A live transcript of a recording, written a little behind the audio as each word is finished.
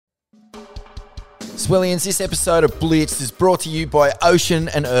Swellians, this episode of Blitzed is brought to you by Ocean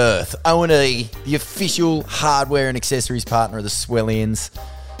and Earth. O&E, the official hardware and accessories partner of the Swellians.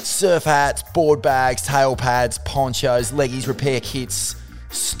 Surf hats, board bags, tail pads, ponchos, leggies, repair kits,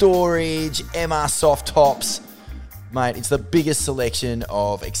 storage, MR soft tops. Mate, it's the biggest selection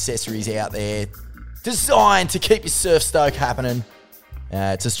of accessories out there, designed to keep your surf stoke happening.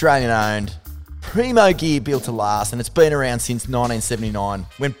 It's Australian owned, primo gear built to last, and it's been around since 1979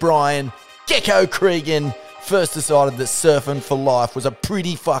 when Brian Gecko Cregan first decided that surfing for life was a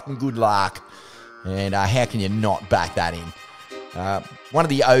pretty fucking good lark. And how can you not back that in? One of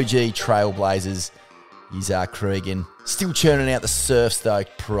the OG trailblazers is Cregan, still churning out the surf stoke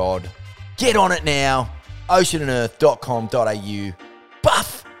prod. Get on it now, oceanandearth.com.au.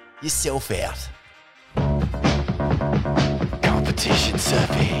 Buff yourself out. Competition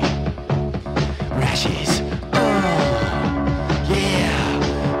surfing. Rashes. Oh, yeah.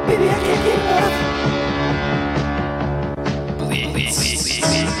 Baby, I can't get enough. Blitz.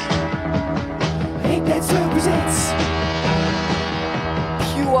 Ain't That Surf presents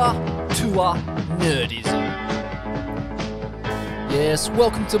Pure Tour Nerdism. Yes,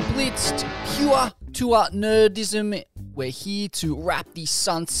 welcome to Blitzed, Pure Tour Nerdism. We're here to wrap the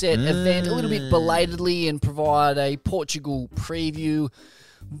Sunset event a little bit belatedly and provide a Portugal preview.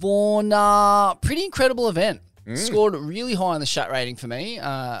 Vaughan, pretty incredible event. Scored really high on the shut rating for me.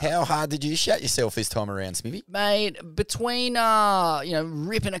 How hard did you shut yourself this time around, Smithy? Mate, between,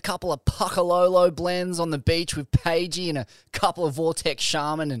 ripping a couple of Puckalolo blends on the beach with Pagey and a couple of Vortex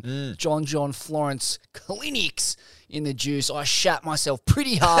Shaman and John Florence clinics in the juice, I shat myself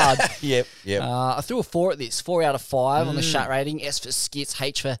pretty hard. Yep. I threw a 4 at this, 4 out of 5 on the shut rating. S for skits,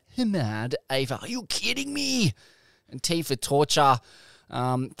 H for hamad, A for, are you kidding me? And T for torture.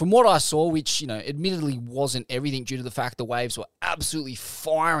 From what I saw, which, admittedly wasn't everything due to the fact the waves were absolutely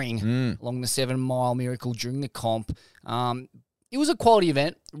firing along the 7 Mile Miracle during the comp. It was a quality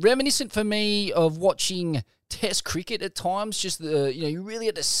event, reminiscent for me of watching Test cricket at times. Just you really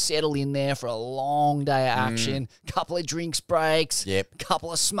had to settle in there for a long day of action. Couple of drinks breaks,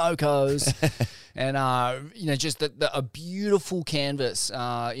 couple of smokos, and just a beautiful canvas.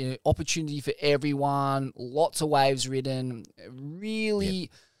 Opportunity for everyone. Lots of waves ridden. Really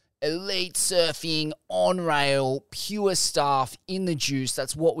elite surfing on rail, pure stuff in the juice.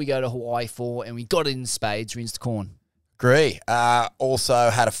 That's what we go to Hawaii for, and we got it in spades. Rinsed corn. Agree. Also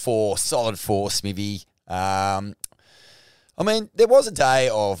had a 4, solid 4, Smithy. There was a day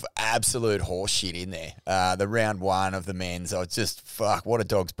of absolute horse shit in there. The round 1 of the men's, I was just, what a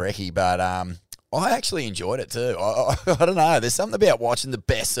dog's brekkie. But I actually enjoyed it too. I don't know. There's something about watching the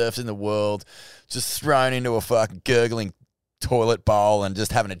best surfers in the world just thrown into a fucking gurgling toilet bowl and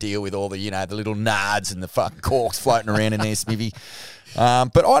just having to deal with all the, the little nards and the fucking corks floating around in there, Smithy.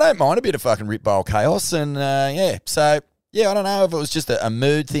 But I don't mind a bit of fucking rip bowl chaos. And, I don't know if it was just a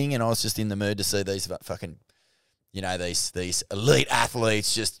mood thing and I was just in the mood to see these fucking, these elite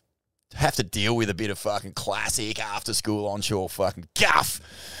athletes just have to deal with a bit of fucking classic after-school onshore fucking guff.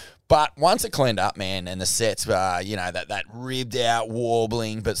 But once it cleaned up, man, and the sets, that ribbed-out,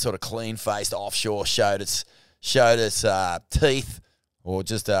 warbling but sort of clean-faced offshore showed its teeth or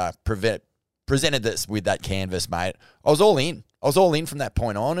just presented this with that canvas, mate, I was all in. I was all in from that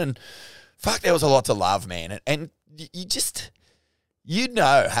point on and, there was a lot to love, man. And you'd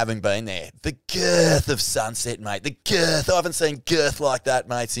know, having been there, the girth of Sunset, mate. The girth. I haven't seen girth like that,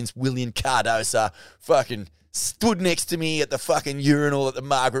 mate, since William Cardosa fucking stood next to me at the fucking urinal at the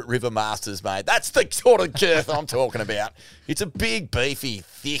Margaret River Masters, mate. That's the sort of girth I'm talking about. It's a big, beefy,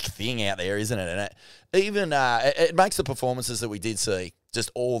 thick thing out there, isn't it? And it makes the performances that we did see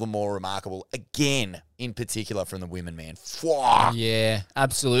just all the more remarkable, again, in particular from the women, man. Fwah. Yeah,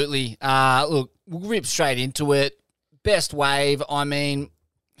 absolutely. Look, we'll rip straight into it. Best wave, hard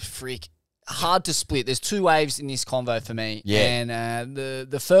to split. There's 2 waves in this convo for me. Yeah. And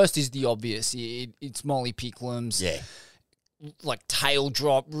the first is the obvious. It's Molly Picklum's. Yeah. Like tail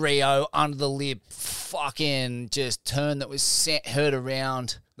drop, Rio, under the lip, fucking just turn that was heard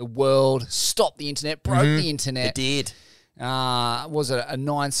around the world, stopped the internet, broke the internet. It did. Was it a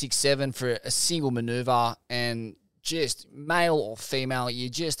 967 for a single maneuver, and just male or female, you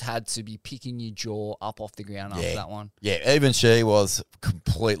just had to be picking your jaw up off the ground after that one. Yeah, even she was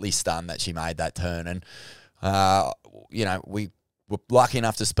completely stunned that she made that turn. And, we were lucky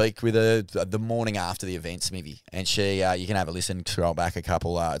enough to speak with her the morning after the event, Smithy. And she, you can have a listen, scroll back a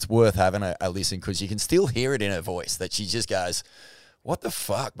couple. It's worth having a listen because you can still hear it in her voice that she just goes, what the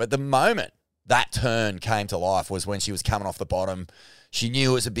fuck? But the moment that turn came to life was when she was coming off the bottom. She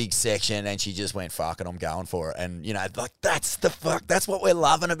knew it was a big section and she just went, fuck it, I'm going for it. And, you know, like, that's what we're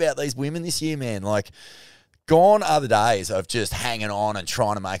loving about these women this year, man. Like, gone are the days of just hanging on and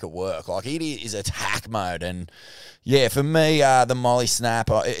trying to make it work. Like, it is attack mode. And, yeah, for me, the Molly Snap,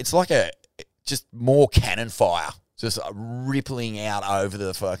 it's like just more cannon fire, just rippling out over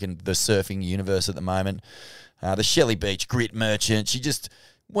the surfing universe at the moment. The Shelley Beach Grit Merchant, she just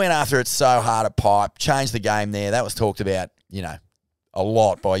went after it so hard at pipe, changed the game there. That was talked about, you know, a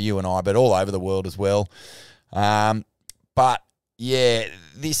lot by you and I, but all over the world as well. But, yeah,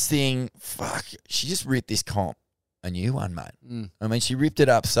 this thing, fuck, she just ripped this comp a new one, mate. I mean, she ripped it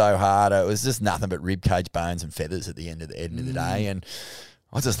up so hard. It was just nothing but ribcage, bones and feathers at the end of the day. And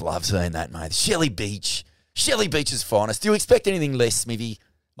I just love seeing that, mate. Shelley Beach's finest. Do you expect anything less, Smivvy?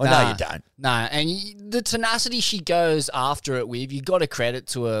 No, you don't. No, and the tenacity she goes after it with, you got to credit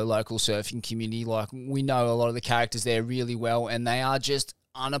to a local surfing community. Like, we know a lot of the characters there really well, and they are just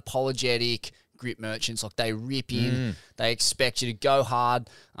unapologetic grit merchants. Like, they rip in, they expect you to go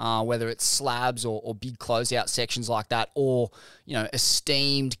hard, whether it's slabs or big closeout sections like that, or, you know,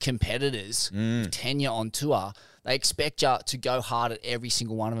 esteemed competitors, tenure on tour. They expect you to go hard at every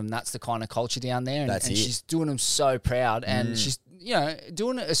single one of them. That's the kind of culture down there. And she's doing them so proud. And she's, you know,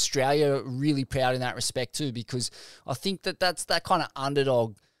 doing Australia really proud in that respect too, because I think that's that kind of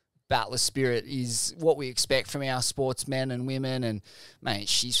underdog battler spirit is what we expect from our sportsmen and women. And, mate,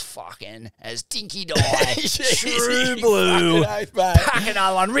 she's fucking as dinky die, true blue, pack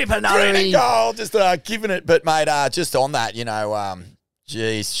another one, rip another goal, just giving it. But, mate, just on that, you know,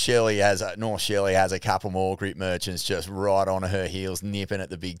 geez, North Shelley has a couple more grit merchants just right on her heels, nipping at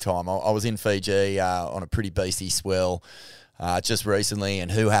the big time. I was in Fiji on a pretty beastie swell just recently,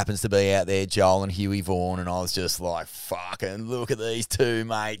 and who happens to be out there? Joel and Huey Vaughan, and I was just like, fucking look at these two,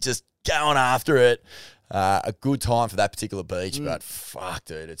 mate, just going after it. A good time for that particular beach, but fuck,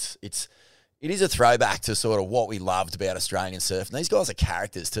 dude, it is a throwback to sort of what we loved about Australian surf. And these guys are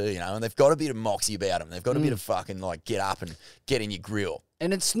characters too, you know, and they've got a bit of moxie about them. They've got a bit of fucking, like, get up and get in your grill.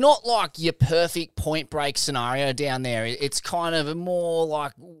 And it's not like your perfect point break scenario down there. It's kind of a more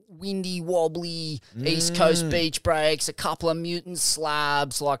like windy, wobbly East Coast beach breaks, a couple of mutant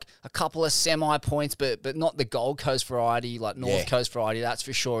slabs, like a couple of semi-points, but not the Gold Coast variety, like North Coast variety, that's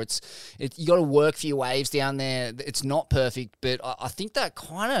for sure. You got to work for your waves down there. It's not perfect, but I think that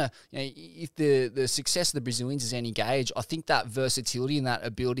kind of, you know, if the success of the Brazilians is any gauge, I think that versatility and that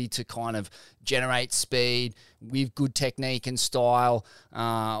ability to kind of generate speed with good technique and style,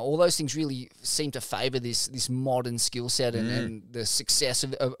 all those things really seem to favour this modern skill set and the success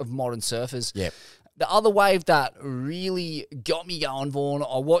of modern surfers. Yep. The other wave that really got me going, Vaughan,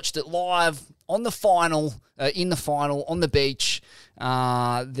 I watched it live on the final, on the beach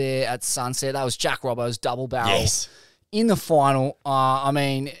there at Sunset. That was Jack Robbo's double barrel. Yes. In the final, I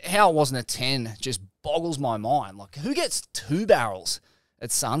mean, how it wasn't a 10 just boggles my mind. Like, who gets two barrels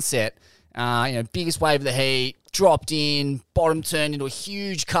at Sunset? You know, biggest wave of the heat, dropped in, bottom turned into a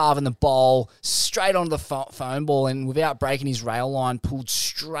huge carve in the bowl, straight onto the foam ball, and without breaking his rail line, pulled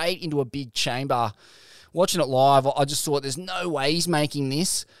straight into a big chamber. Watching it live, I just thought there's no way he's making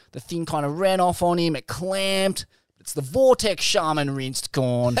this. The thing kind of ran off on him, it clamped. It's the Vortex Shaman rinsed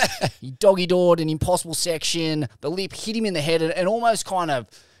corn. He doggy-doored an impossible section. The lip hit him in the head and almost kind of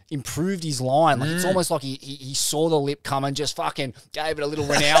improved his line. Like, it's almost like he saw the lip coming, just fucking gave it a little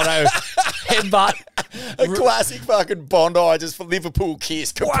Ronaldo headbutt. A classic fucking Bondi, just for Liverpool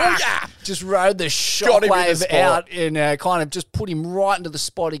kiss. Just rode the shockwave out and kind of just put him right into the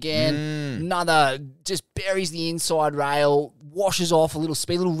spot again. Another just buries the inside rail, washes off a little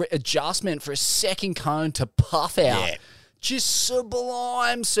speed, a little adjustment for a second cone to puff out. Yeah. Just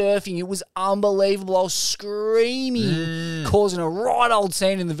sublime surfing. It was unbelievable. I was screaming, causing a right old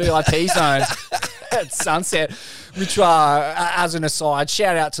scene in the VIP zone at Sunset, which, as an aside,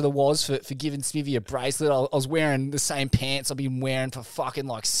 shout out to the Woz for giving Smivvy a bracelet. I was wearing the same pants I've been wearing for fucking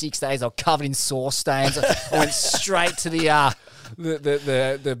like 6 days. I was covered in sauce stains. I went straight to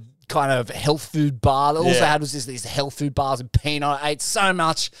the kind of health food bar. All I had was these health food bars and peanut. I ate so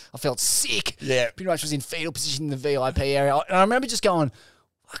much, I felt sick. Yeah. Pretty much was in fetal position in the VIP area. And I remember just going,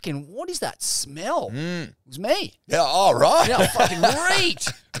 fucking, what is that smell? It was me. Yeah, all right. I fucking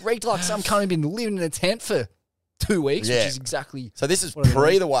reeked like some cunt had been living in a tent for 2 weeks, which is exactly. So this is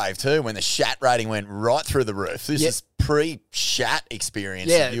pre the wave too, when the shat rating went right through the roof. This is pre-shat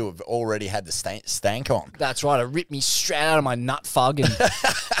experience that you have already had the stank on. That's right. It ripped me straight out of my nut fug and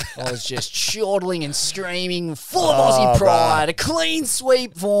I was just chortling and screaming, full of Aussie pride. A clean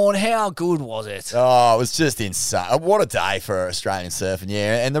sweep, Vaughan. How good was it? Oh, it was just insane. What a day for Australian surfing,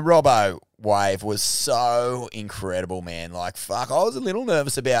 yeah. And the Robbo wave was so incredible, man. Like, fuck, I was a little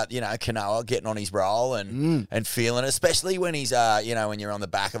nervous about, Kanoa getting on his roll and feeling it, especially when he's, when you're on the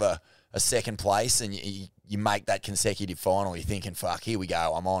back of a second place and you make that consecutive final. You're thinking, fuck, here we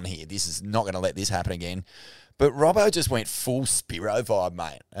go. I'm on here. This is not going to let this happen again. But Robbo just went full Spiro vibe,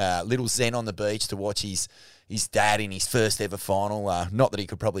 mate. Little zen on the beach to watch his dad in his first ever final. Not that he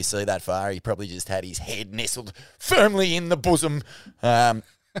could probably see that far. He probably just had his head nestled firmly in the bosom. Yeah,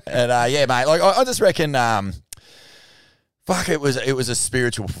 mate. Like I just reckon, fuck, it was a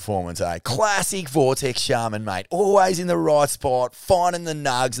spiritual performance, eh? Classic Vortex Shaman, mate. Always in the right spot, finding the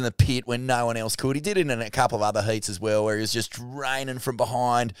nugs in the pit when no one else could. He did it in a couple of other heats as well, where he was just draining from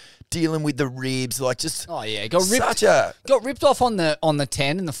behind, dealing with the ribs, like just. Oh yeah, got ripped off on the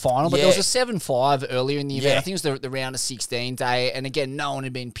 10 in the final, but there was a 7-5 earlier in the event. I think it was the round of 16 day, and again, no one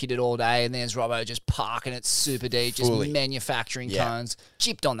had been pitted all day, and there's Robbo just parking it super deep, just manufacturing cones.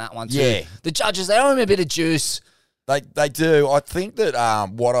 Chipped on that one too. Yeah. The judges, they owe him a bit of juice. They do. I think that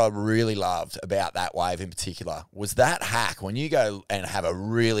what I really loved about that wave in particular was that hack. When you go and have a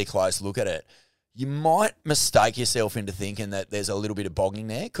really close look at it, you might mistake yourself into thinking that there's a little bit of bogging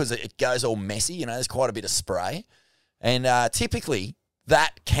there because it goes all messy. There's quite a bit of spray. And typically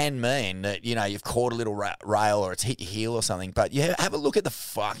that can mean that, you've caught a little rail or it's hit your heel or something. But yeah, have a look at the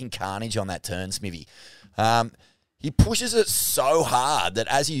fucking carnage on that turn, Smivvy. He pushes it so hard that,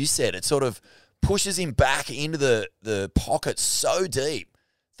 as you said, it sort of pushes him back into the pocket so deep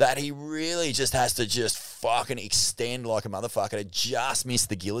that he really just has to just fucking extend like a motherfucker to just miss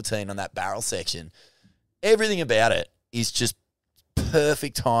the guillotine on that barrel section. Everything about it is just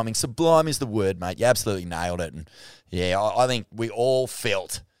perfect timing. Sublime is the word, mate. You absolutely nailed it. And yeah, I think we all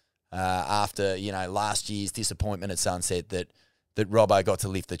felt after, last year's disappointment at Sunset that Robbo got to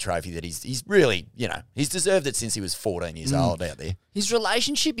lift the trophy that he's really, he's deserved it since he was 14 years old out there. His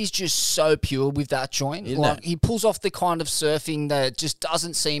relationship is just so pure with that joint. He pulls off the kind of surfing that just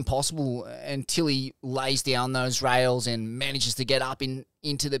doesn't seem possible until he lays down those rails and manages to get up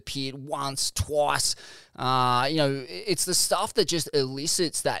into the pit once, twice. It's the stuff that just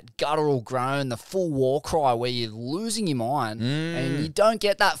elicits that guttural groan, the full war cry where you're losing your mind. And you don't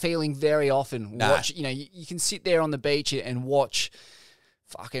get that feeling very often. No. You can sit there on the beach and watch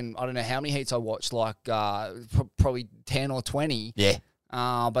fucking, I don't know how many heats I watched, like probably 10 or 20. Yeah.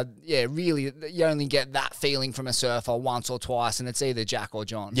 But yeah, really, you only get that feeling from a surfer once or twice, and it's either Jack or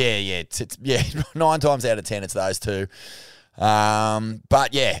John. Yeah. 9 times out of 10, it's those two.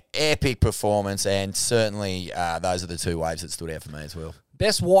 But yeah, epic performance, and certainly those are the two waves that stood out for me as well.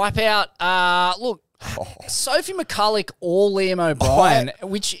 Best wipeout. Look. Sophie McCulloch or Liam O'Brien,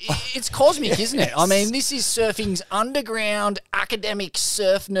 which it's cosmic, isn't it? I mean, this is surfing's underground academic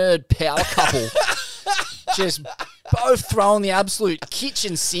surf nerd power couple. Just both throwing the absolute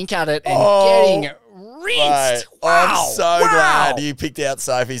kitchen sink at it and getting rinsed. Right. Wow. I'm so glad you picked out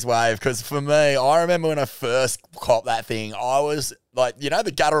Sophie's wave, because for me, I remember when I first copped that thing, I was like,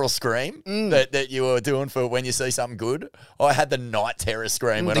 the guttural scream that you were doing for when you see something good. I had the night terror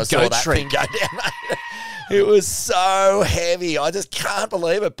scream when I saw that thing go down. It was so heavy. I just can't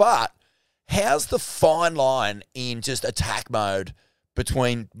believe it. But how's the fine line in just attack mode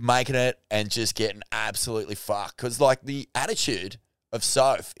between making it and just getting absolutely fucked? Because, like, the attitude of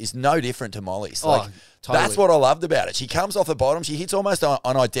Soph is no different to Molly's. Totally. That's what I loved about it. She comes off the bottom. She hits almost an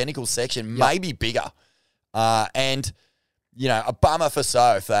identical section, maybe bigger. And, a bummer for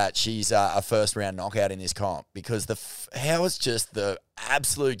Soph that she's a first-round knockout in this comp, because how is just the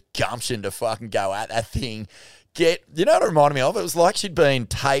absolute gumption to fucking go at that thing. You know what it reminded me of? It was like she'd been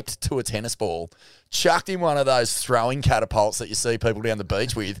taped to a tennis ball, chucked in one of those throwing catapults that you see people down the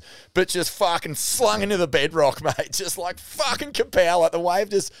beach with, but just fucking slung into the bedrock, mate. Just like fucking kapow. Like the wave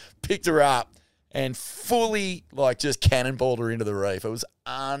just picked her up and fully like just cannonballed her into the reef. It was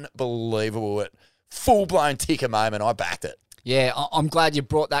unbelievable. Full-blown ticker moment. I backed it. Yeah, I'm glad you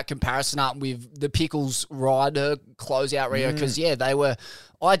brought that comparison up with the Pickles ride, her closeout Rio, because, they were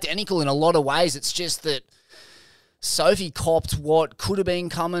identical in a lot of ways. It's just that Sophie copped what could have been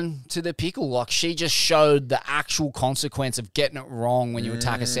coming to the Pickle. Like, she just showed the actual consequence of getting it wrong when you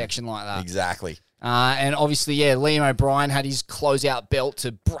attack a section like that. Exactly. And obviously, Liam O'Brien had his closeout belt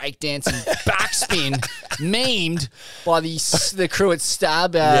to breakdancing backspin memed by the crew at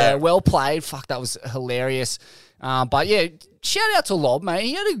Stab. Well played. Fuck, that was hilarious. But yeah, shout out to Lob, mate.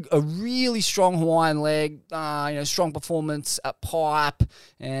 He had a really strong Hawaiian leg, strong performance at pipe,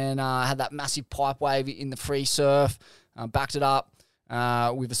 and had that massive pipe wave in the free surf. Backed it up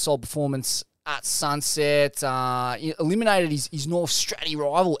with a solid performance at sunset, eliminated his North Stratty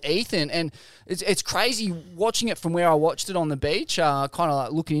rival, Ethan. And it's crazy watching it from where I watched it on the beach, kind of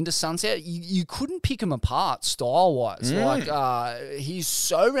like looking into sunset. You couldn't pick him apart style-wise. He's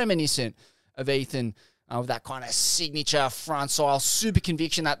so reminiscent of Ethan, with that kind of signature front style, super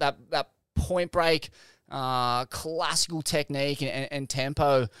conviction, that point break, classical technique and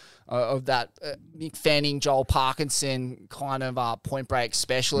tempo of that Mick Fanning, Joel Parkinson kind of point break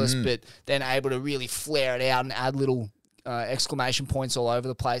specialist, but then able to really flare it out and add little exclamation points all over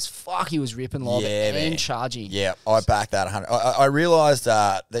the place. Fuck, he was ripping Lobby and charging. Yeah, I back that 100. I realised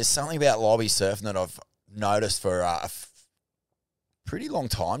there's something about Lobby surfing that I've noticed for a pretty long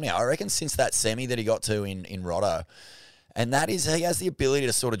time now. I reckon since that semi that he got to in Roto. And that is he has the ability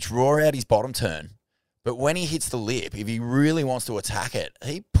to sort of draw out his bottom turn. But when he hits the lip, if he really wants to attack it,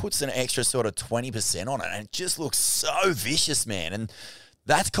 he puts an extra sort of 20% on it. And it just looks so vicious, man. And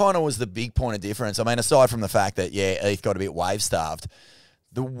that kind of was the big point of difference. I mean, aside from the fact that, Heath got a bit wave-starved,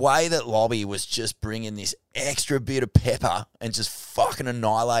 the way that Lobby was just bringing this extra bit of pepper and just fucking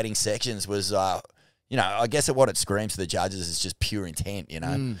annihilating sections was, I guess what it screams to the judges is just pure intent,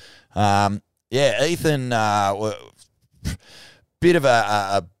 Ethan, bit of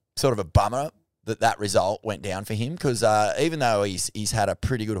a sort of a bummer that result went down for him because even though he's had a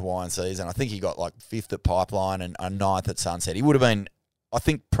pretty good Hawaiian season, I think he got like 5th at Pipeline and 9th at Sunset. He would have been, I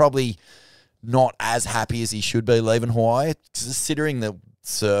think, probably not as happy as he should be leaving Hawaii, considering the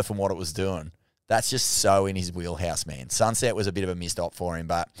surf and what it was doing. That's just so in his wheelhouse, man. Sunset was a bit of a missed op for him,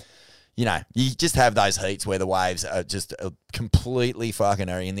 but you just have those heats where the waves are just completely fucking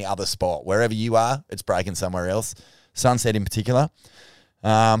are in the other spot. Wherever you are, it's breaking somewhere else. Sunset in particular.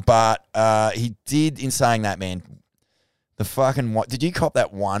 But he did, in saying that, man, the fucking, did you cop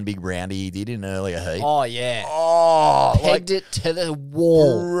that one big roundy he did in an earlier heat? Oh, yeah. Oh, pegged it to the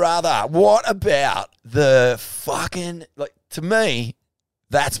wall. Brother, what about the fucking, to me,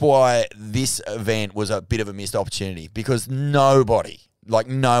 that's why this event was a bit of a missed opportunity because nobody,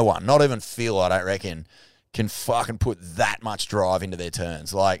 no one, not even Phil, I don't reckon, can fucking put that much drive into their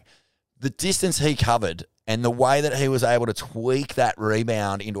turns. Like, the distance he covered and the way that he was able to tweak that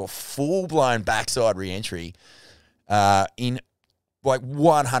rebound into a full-blown backside re-entry in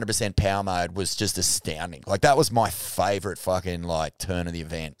 100% power mode was just astounding. Like, that was my favourite fucking turn of the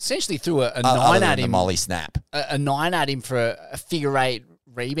event. Essentially threw a 9 at him. The Molly snap. A 9 at him for a figure 8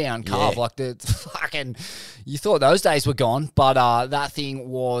 rebound carve. Yeah. You thought those days were gone, but that thing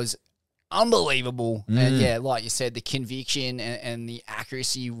was unbelievable. And like you said, the conviction and the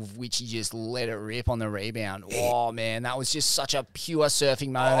accuracy with which he just let it rip on the rebound. Oh, man, that was just such a pure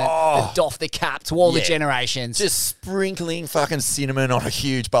surfing moment. It doffed the cap to all the generations. Just sprinkling fucking cinnamon on a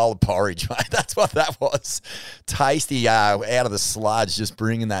huge bowl of porridge, mate. That's what that was. Tasty out of the sludge, just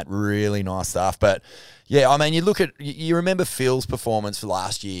bringing that really nice stuff. But yeah, I mean, you remember Phil's performance for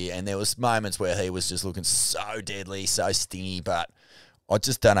last year, and there was moments where he was just looking so deadly, so stingy, but I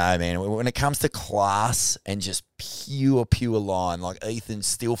just don't know, man. When it comes to class and just pure line, Ethan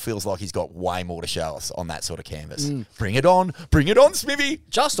still feels like he's got way more to show us on that sort of canvas. Bring it on, Smithy.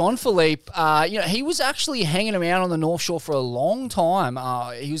 Just on Philippe, he was actually hanging around on the North Shore for a long time.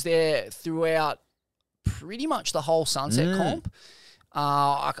 He was there throughout pretty much the whole Sunset comp.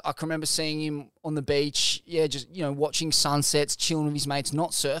 I can remember seeing him on the beach, just, watching sunsets, chilling with his mates,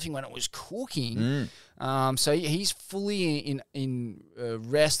 not surfing when it was cooking. So he's fully in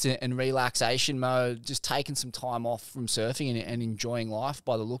rest and relaxation mode, just taking some time off from surfing and enjoying life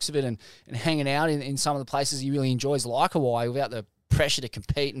by the looks of it and hanging out in some of the places he really enjoys, like Hawaii, without the pressure to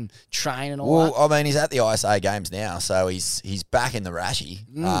compete and train and all that. Well, I mean, he's at the ISA Games now, so he's back in the Rashi.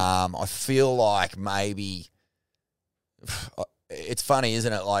 I feel like maybe... It's funny,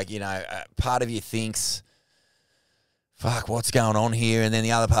 isn't it? Part of you thinks, fuck, what's going on here? And then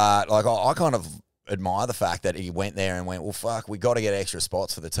the other part, I kind of admire the fact that he went there and went, well, fuck, we got to get extra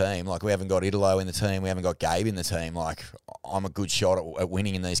spots for the team. We haven't got Italo in the team. We haven't got Gabe in the team. I'm a good shot at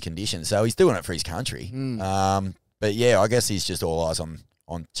winning in these conditions. So he's doing it for his country. But yeah, I guess he's just all eyes on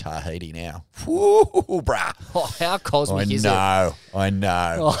Tahiti now. Woo, bruh. Oh, how cosmic is it? I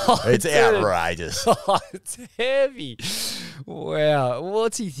know. It's outrageous. It's heavy. Wow.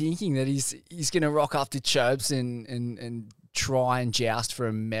 What's he thinking? That he's going to rock up to Chopes and try and joust for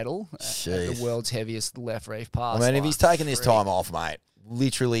a medal at the world's heaviest left reef pass? I mean, if he's taking this time off, mate,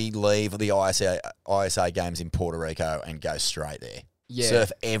 literally leave the ISA Games in Puerto Rico and go straight there. Yeah.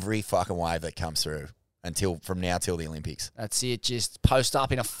 Surf every fucking wave that comes through. from now till the Olympics. That's it. Just post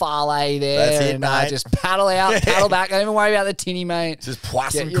up in a farley there. That's it, and, mate. just paddle out, paddle back. Don't even worry about the tinny, mate. Just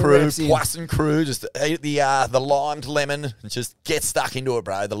plus Get and your crew, reps in. plus and crew. Just eat the limed lemon and just get stuck into it,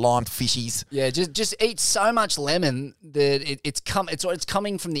 bro. The limed fishies. Yeah, just eat so much lemon that it's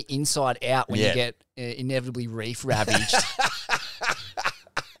coming from the inside out when you get inevitably reef ravaged.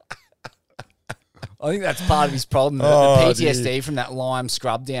 I think that's part of his problem. The PTSD from that lime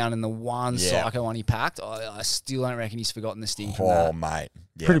scrub down and the one psycho one he packed. I still don't reckon he's forgotten the sting from that. Oh, mate.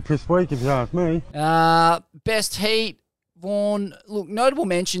 Yeah. Pretty pissed weak if you ask me. Best heat, Vaughan. Look, notable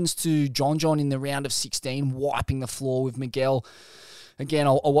mentions to John in the round of 16, wiping the floor with Miguel. Again,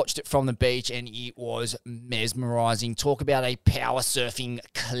 I watched it from the beach and it was mesmerising. Talk about a power surfing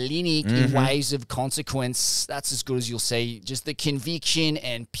clinic in waves of consequence. That's as good as you'll see. Just the conviction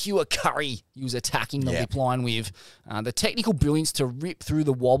and pure curry he was attacking the lip line with. The technical brilliance to rip through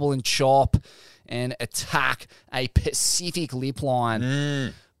the wobble and chop and attack a Pacific lip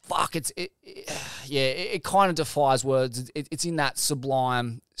line. Fuck, it kind of defies words. It's in that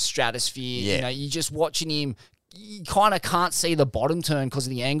sublime stratosphere. Yeah. You know, you're just watching him. You kind of can't see the bottom turn because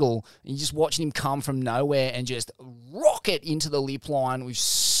of the angle. You're just watching him come from nowhere and just rocket into the lip line with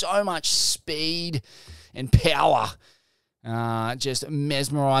so much speed and power. Just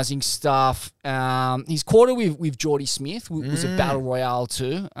mesmerising stuff. His quarter with Geordie Smith was a battle royale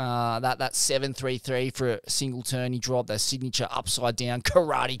too. That 7-3-3 for a single turn. He dropped that signature upside down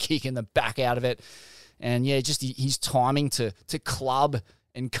karate kick in the back out of it. And yeah, just his timing to club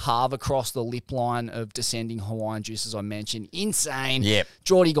and carve across the lip line of descending Hawaiian juice, as I mentioned. Insane. Yep.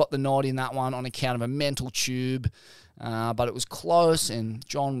 Geordie got the nod in that one on account of a mental tube, but it was close, and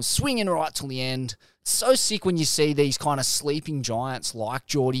John was swinging right till the end. It's so sick when you see these kind of sleeping giants like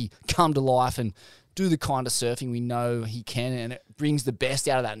Geordie come to life and do the kind of surfing we know he can, and it brings the best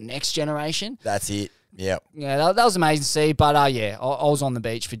out of that next generation. That's it. Yep. Yeah, that was amazing to see. But I was on the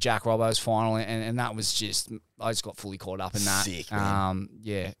beach for Jack Robbo's final, and that was just, I just got fully caught up in that. Sick, man.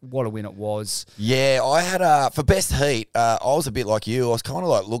 What a win it was. Yeah, I had for best heat, I was a bit like you. I was kind of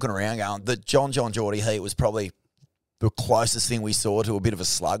like looking around going, the John Geordie heat was probably the closest thing we saw to a bit of a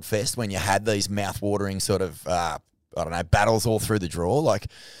slugfest when you had these mouth-watering sort of, battles all through the draw. Like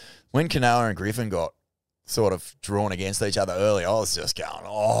when Kanoa and Griffin got sort of drawn against each other early, I was just going,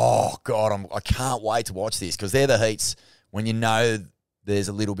 oh, God, I can't wait to watch this, because they're the heats when you know there's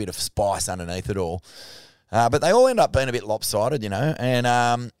a little bit of spice underneath it all. But they all end up being a bit lopsided, you know, and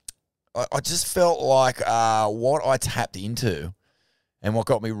I just felt like what I tapped into and what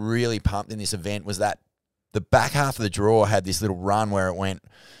got me really pumped in this event was that the back half of the draw had this little run where it went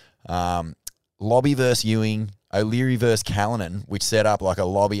Lobby versus Ewing, O'Leary versus Callanan, which set up like a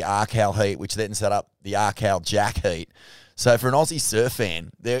Lobby Arcal heat, which then set up the Arcal Jack heat. So for an Aussie surf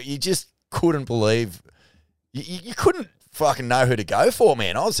fan, you just couldn't believe, you couldn't fucking know who to go for,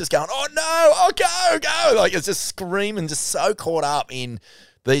 man. I was just going, oh no, oh go. Like it's just screaming, just so caught up in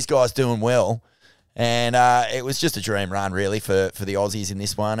these guys doing well. And it was just a dream run, really, for the Aussies in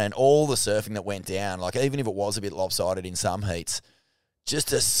this one. And all the surfing that went down, like even if it was a bit lopsided in some heats, just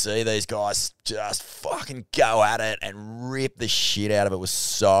to see these guys just fucking go at it and rip the shit out of it was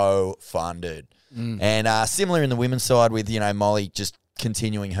so fun, dude. And similar in the women's side with, Molly just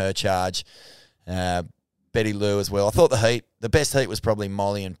continuing her charge. Betty Lou as well. I thought the best heat was probably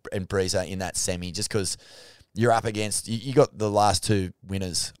Molly and Breeza in that semi, just because you're up against, you got the last two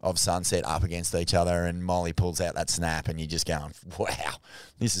winners of Sunset up against each other, and Molly pulls out that snap and you're just going, wow,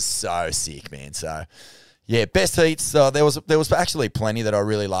 this is so sick, man. So yeah, best heats. There was actually plenty that I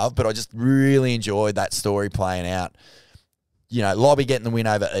really loved, but I just really enjoyed that story playing out. Lobby getting the win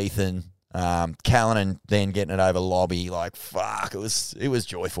over Ethan, Callanan then getting it over Lobby. Like, fuck, it was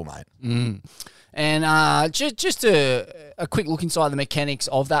joyful, mate. And just a quick look inside the mechanics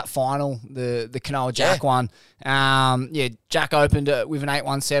of that final, the Kanoa Jack one. Jack opened with an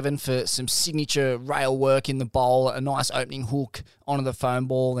 817 for some signature rail work in the bowl, a nice opening hook onto the foam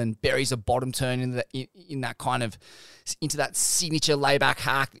ball, and buries a bottom turn in that kind of into that signature layback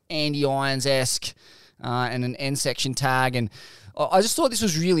hack, Andy Irons-esque, and an end section tag. And I just thought this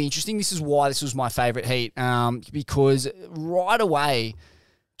was really interesting. This is why this was my favourite heat, because right away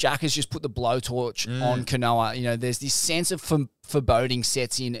Jack has just put the blowtorch on Kanoa. There's this sense of foreboding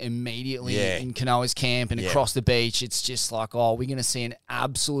sets in immediately in Kanoa's camp and across the beach. It's just like, we're going to see an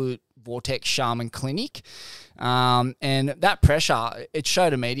absolute Vortex Shaman Clinic. And that pressure, it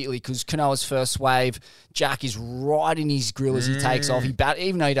showed immediately because Kanoa's first wave, Jack is right in his grill as he takes off.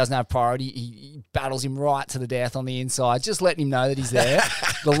 Even though he doesn't have priority, he battles him right to the death on the inside, just letting him know that he's there.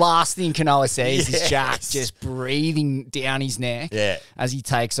 The last thing Kanoa sees is Jack just breathing down his neck as he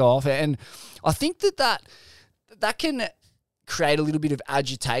takes off. And I think that can create a little bit of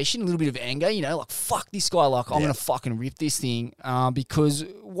agitation, a little bit of anger, like, fuck this guy, like, I'm going to fucking rip this thing. Because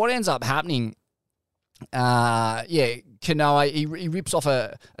what ends up happening, Kanoa, he rips off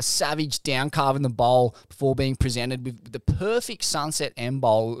a savage down carve in the bowl before being presented with the perfect sunset end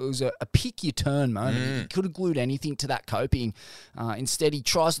bowl. It was a pick your turn moment. He could have glued anything to that coping. Instead, he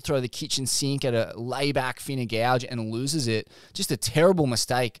tries to throw the kitchen sink at a layback finner gouge and loses it. Just a terrible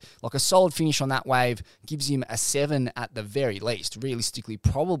mistake. Like, a solid finish on that wave gives him a 7 at the very least. Realistically,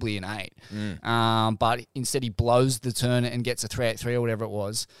 probably an 8. But instead, he blows the turn and gets a 3-8-3 or whatever it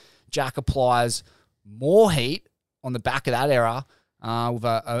was. Jack applies more heat on the back of that error with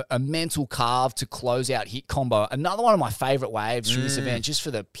a mental carve to close out hit combo. Another one of my favourite waves from this event, just for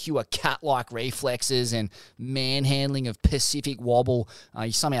the pure cat-like reflexes and manhandling of Pacific wobble.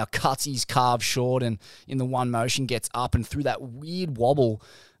 He somehow cuts his carve short and in the one motion gets up and through that weird wobble.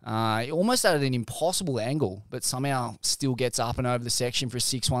 Almost at an impossible angle, but somehow still gets up and over the section for a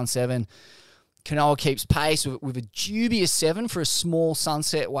 6-1-7. Kanoa keeps pace with a dubious 7 for a small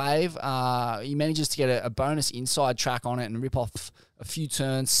sunset wave. He manages to get a bonus inside track on it and rip off a few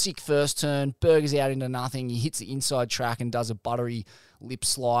turns. Sick first turn, burgers out into nothing. He hits the inside track and does a buttery lip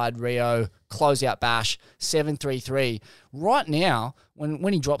slide, Rio, closeout bash, 7-3-3. Right now,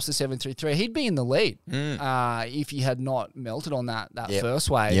 when he drops the 7-3-3, he'd be in the lead if he had not melted on that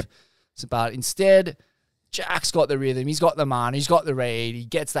first wave. But instead, Jack's got the rhythm, he's got the man, he's got the read, he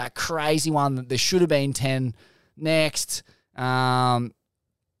gets that crazy one that there should have been 10 next, and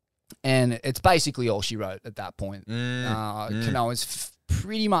it's basically all she wrote at that point. Kanoa's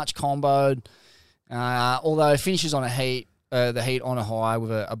pretty much comboed, although finishes on the heat on a high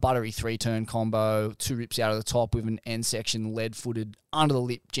with a buttery 3-turn combo, 2 rips out of the top with an end section lead-footed under the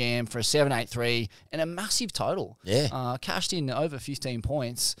lip jam for a 7-8-3 and a massive total. Cashed in over 15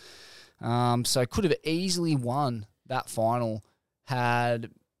 points. So could have easily won that final had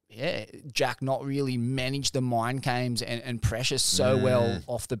Jack not really managed the mind games and pressure so well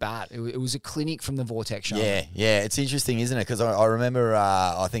off the bat. It was a clinic from the Vortex show. Yeah, it's interesting, isn't it? Because I remember,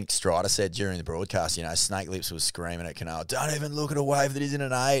 I think Strider said during the broadcast, Snake Lips was screaming at Kanoa, don't even look at a wave that isn't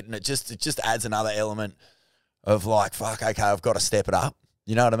an 8, and it just adds another element of like, fuck, okay, I've got to step it up.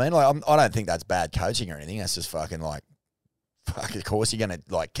 You know what I mean? Like, I don't think that's bad coaching or anything. That's just fucking like, fuck, of course you're going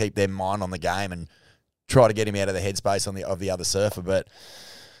to like keep their mind on the game and try to get him out of the headspace of the other surfer. But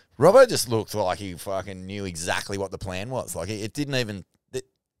Robbo just looked like he fucking knew exactly what the plan was. Like, it didn't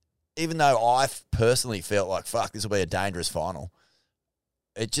even though I personally felt like, fuck, this will be a dangerous final,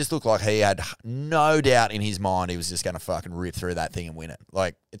 it just looked like he had no doubt in his mind he was just going to fucking rip through that thing and win it.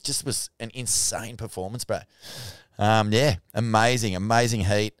 Like, it just was an insane performance, bro. Amazing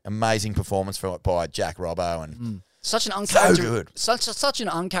heat, amazing performance by Jack Robbo and... Such an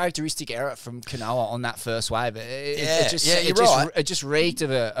uncharacteristic error from Kanoa on that first wave. It just reeked of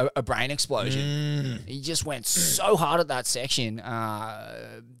a brain explosion. He just went so hard at that section.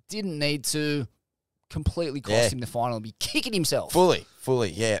 Didn't need to. Completely cost him the final and be kicking himself. Fully,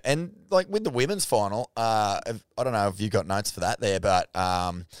 yeah. And like with the women's final, I don't know if you got notes for that there, but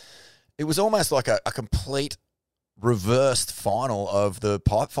it was almost like a complete reversed final of the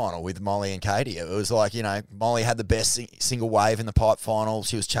pipe final with Molly and Katie. It was like, Molly had the best single wave in the pipe final.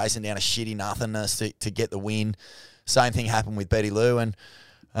 She was chasing down a shitty nothingness to get the win. Same thing happened with Betty Lou. And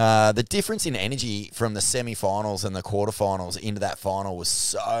the difference in energy from the semi-finals and the quarterfinals into that final was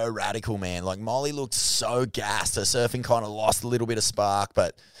so radical, man. Like, Molly looked so gassed. Her surfing kind of lost a little bit of spark,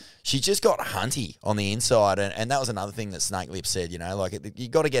 but she just got hunty on the inside. And that was another thing that Snake Lips said, like, you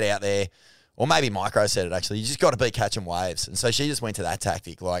got to get out there. Or maybe Micro said it, actually. You just got to be catching waves. And so she just went to that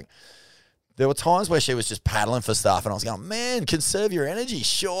tactic. Like, there were times where she was just paddling for stuff, and I was going, man, conserve your energy.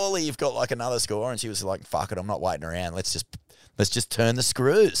 Surely you've got, like, another score. And she was like, fuck it, I'm not waiting around. Let's just turn the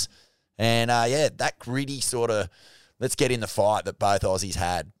screws. And, that gritty sort of, let's get in the fight that both Aussies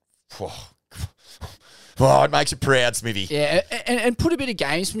had. Oh, it makes you proud, Smithy. Yeah, and put a bit of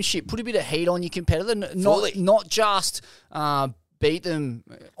gamesmanship, put a bit of heat on your competitor. Not just... beat them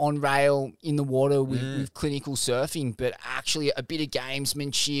on rail in the water with clinical surfing, but actually a bit of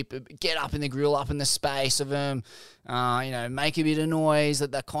gamesmanship, get up in the grill, up in the space of them, make a bit of noise,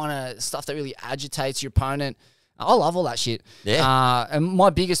 that kind of stuff that really agitates your opponent. I love all that shit. Yeah. And my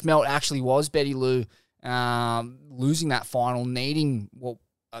biggest melt actually was Betty Lou losing that final, needing what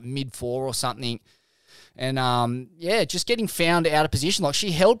a mid-4 or something. And, just getting found out of position. Like,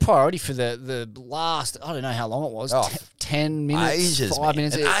 she held priority for the last, I don't know how long it was, 10 minutes, ages, 5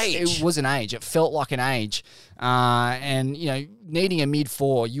 minutes. It was an age. It felt like an age. And, needing a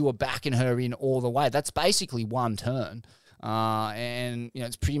mid-4, you were backing her in all the way. That's basically one turn. And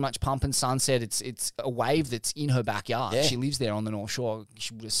it's pretty much pump and sunset. It's a wave that's in her backyard. Yeah. She lives there on the North Shore.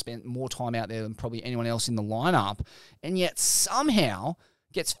 She would have spent more time out there than probably anyone else in the lineup. And yet somehow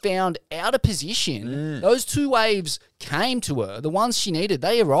gets found out of position. Those two waves came to her. The ones she needed,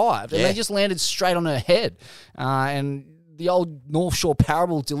 they arrived, and they just landed straight on her head. And the old North Shore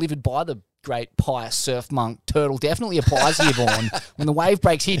parable delivered by the great pious surf monk Turtle definitely applies here, Vaughan. When the wave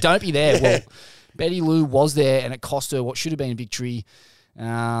breaks here, don't be there. Well, Betty Lou was there, and it cost her what should have been a victory.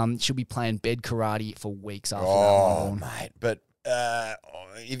 She'll be playing bed karate for weeks after that one, mate. But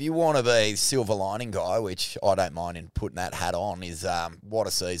if you want to be silver lining guy, which I don't mind in putting that hat on, is what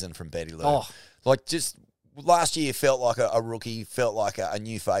a season from Betty Lou. Oh. Like, just last year felt like a rookie, felt like a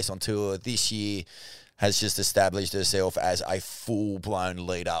new face on tour. This year has just established herself as a full-blown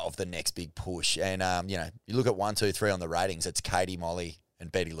leader of the next big push. And, you look at 1, 2, 3 on the ratings, it's Katie, Molly,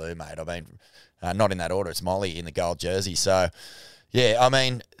 and Betty Lou, mate. I mean, not in that order. It's Molly in the gold jersey. So, yeah, I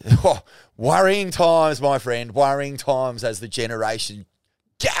mean, worrying times, my friend. Worrying times as the generation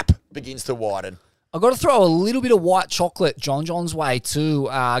gap begins to widen. I've got to throw a little bit of white chocolate John's way too.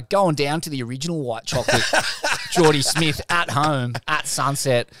 Going down to the original white chocolate, Geordie Smith at home, at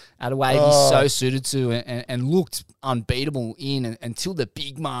Sunset, at a wave he's so suited to and looked unbeatable until the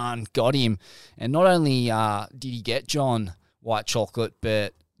big man got him. And not only did he get John white chocolate,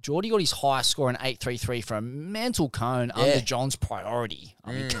 but Geordie got his highest score in 8.33 for a mental cone under John's priority.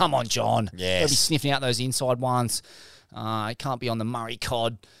 I mean, come on, John. Yes. He'll be sniffing out those inside ones. He can't be on the Murray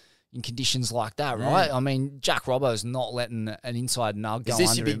Cod in conditions like that, right? I mean, Jack Robbo's not letting an inside nug go under him. Is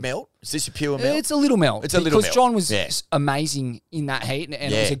this your big melt? Is this your pure melt? It's a little melt. It's a little melt. Because John was amazing in that heat,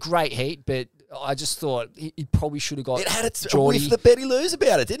 and it was a great heat, but I just thought he probably should have got It had its Geordie. with the Betty Lou's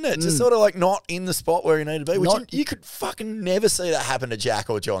about it, didn't it? Just sort of like not in the spot where he needed to be. Which you could fucking never see that happen to Jack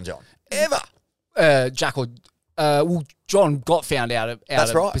or John. Ever. Jack or... John got found out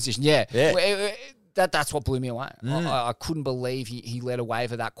of position. Yeah. That's what blew me away. I couldn't believe he let a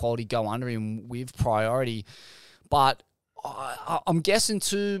wave of that quality go under him with priority. But I'm guessing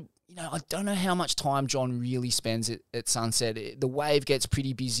too, I don't know how much time John really spends at Sunset. The wave gets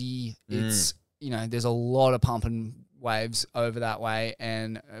pretty busy. It's, there's a lot of pumping waves over that way,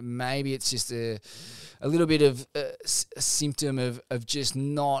 and maybe it's just a little bit of a symptom of just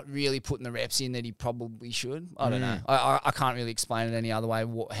not really putting the reps in that he probably should. I don't know. I can't really explain it any other way,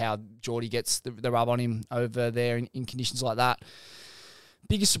 how Geordie gets the rub on him over there in conditions like that.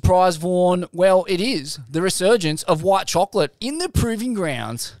 Biggest surprise, Vaughan? Well, it is the resurgence of white chocolate in the proving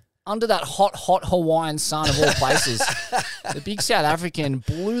grounds under that hot Hawaiian sun of all places. The big South African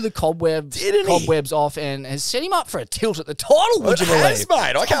blew the cobwebs off and has set him up for a tilt at the title, would you believe? It has,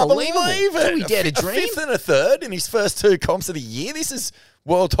 mate. I can't believe it. Do we dare to dream? A fifth and a third in his first two comps of the year. This is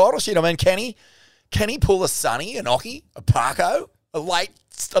world title shit. I mean, can he pull a Sonny, a Nocky, a Parko, a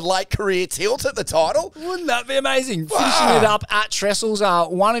late career tilt at the title? Wouldn't that be amazing? Finishing it up at Trestles,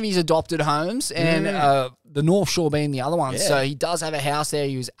 one of his adopted homes, and the North Shore being the other one. Yeah. So he does have a house there.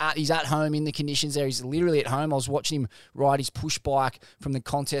 He's at home in the conditions there. He's literally at home. I was watching him ride his push bike from the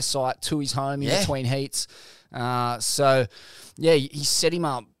contest site to his home in between heats. He set him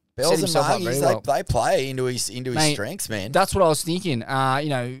up. Bells set himself and up very Margies, well. they play into his strengths, man. That's what I was thinking.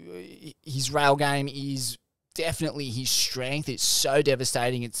 His rail game is definitely his strength. It's so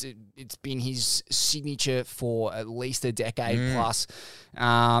devastating. It's been his signature for at least a decade plus.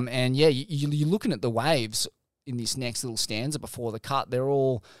 You're looking at the waves in this next little stanza before the cut. They're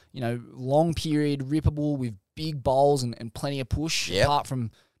all, long period, rippable with big bowls and plenty of push, apart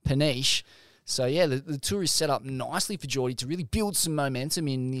from Paniche. So, the tour is set up nicely for Geordie to really build some momentum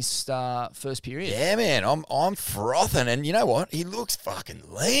in this first period. Yeah, man, I'm frothing. And you know what? He looks fucking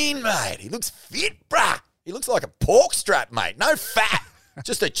lean, mate. He looks fit, bruh. He looks like a pork strap, mate. No fat.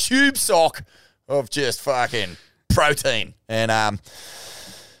 Just a tube sock of just fucking protein. And I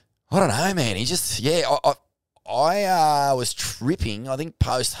don't know, man. He just, I was tripping, I think,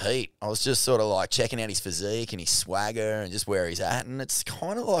 post-heat. I was just sort of like checking out his physique and his swagger and just where he's at. And it's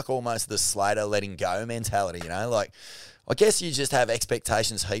kind of like almost the Slater letting go mentality, Like, I guess you just have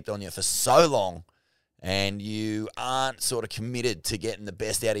expectations heaped on you for so long and you aren't sort of committed to getting the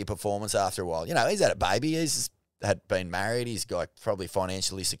best out of your performance after a while. He's had a baby. He's been married. He's got probably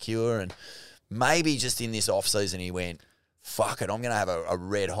financially secure. And maybe just in this off-season he went, fuck it, I'm going to have a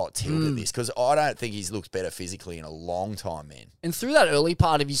red-hot tilt at this, because I don't think he's looked better physically in a long time, man. And through that early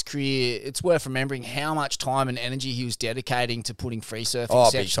part of his career, it's worth remembering how much time and energy he was dedicating to putting free surfing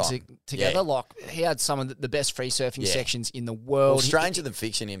sections together. Yeah. Like, he had some of the best free surfing sections in the world. Well, Stranger Than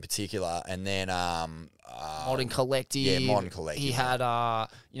Fiction in particular, and then Modern Collective. Yeah, Modern Collective. He had, a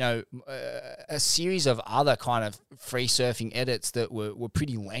series of other kind of free surfing edits that were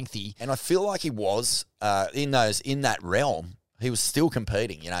pretty lengthy. And I feel like he was in that realm. He was still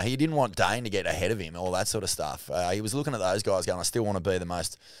competing. You know, he didn't want Dane to get ahead of him, all that sort of stuff. He was looking at those guys going, I still want to be the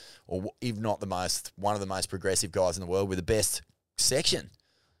most, or if not the most, one of the most progressive guys in the world with the best section.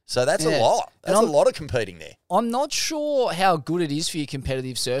 So that's a lot. That's a lot of competing there. I'm not sure how good it is for your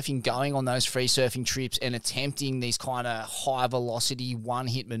competitive surfing going on those free surfing trips and attempting these kind of high velocity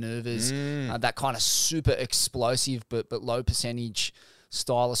one-hit maneuvers, that kind of super explosive but low percentage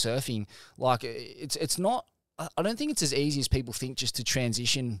style of surfing. Like, it's not. I don't think it's as easy as people think just to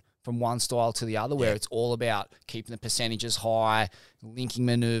transition from one style to the other, where it's all about keeping the percentages high, linking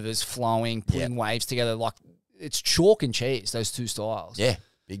maneuvers, flowing, putting waves together. Like, it's chalk and cheese, those two styles. Yeah,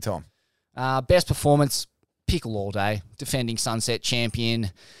 big time. Best performance, Pickle all day, defending Sunset champion,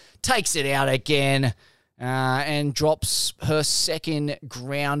 takes it out again and drops her second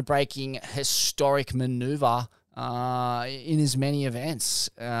groundbreaking historic maneuver in as many events.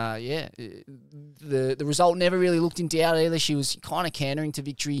 The result never really looked in doubt either. She was kind of cantering to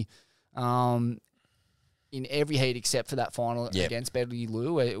victory in every heat except for that final against Beverly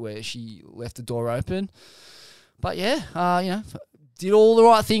Lou, where she left the door open. But did all the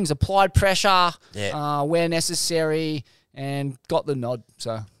right things, applied pressure where necessary, and got the nod.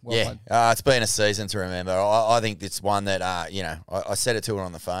 So, well it's been a season to remember. I think it's one that, I said it to her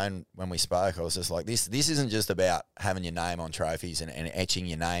on the phone when we spoke. I was just like, this isn't just about having your name on trophies and etching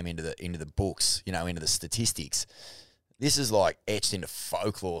your name into the books, into the statistics. This is like etched into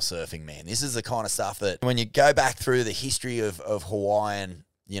folklore surfing, man. This is the kind of stuff that when you go back through the history of Hawaiian,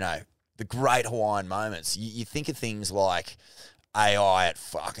 the great Hawaiian moments, you think of things like AI at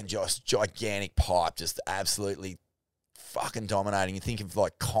fucking just gigantic pipe, just absolutely fucking dominating. You think of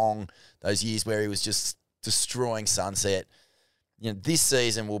like Kong, those years where he was just destroying Sunset. This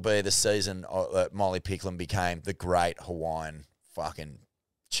season will be the season that Molly Picklum became the great Hawaiian fucking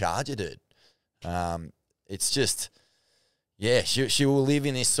charger dude. It's just, she will live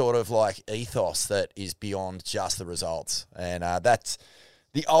in this sort of like ethos that is beyond just the results. And that's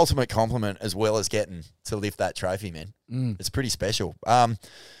the ultimate compliment, as well as getting to lift that trophy, man. It's pretty special.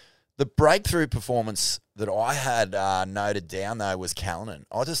 The breakthrough performance that I had noted down, though, was Callanan.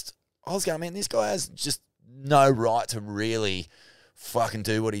 I was going, man, this guy has just no right to really fucking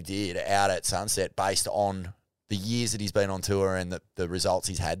do what he did out at Sunset based on the years that he's been on tour and the results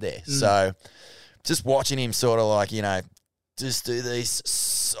he's had there. So just watching him sort of like, just do these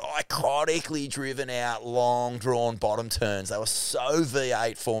psychotically driven out, long drawn bottom turns. They were so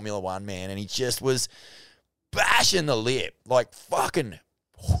V8 Formula One, man, and he just was bashing the lip, like fucking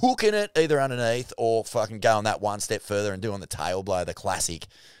hooking it either underneath or fucking going that one step further and doing the tail blow, the classic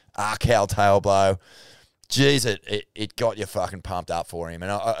Arcal tail blow. Jeez, it got you fucking pumped up for him.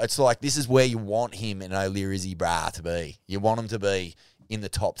 And it's like, this is where you want him in O'Leary's bra to be. You want him to be in the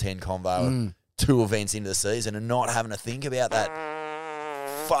top 10 convo 2 events into the season and not having to think about that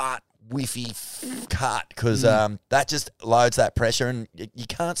fart, whiffy cut, because that just loads that pressure, and you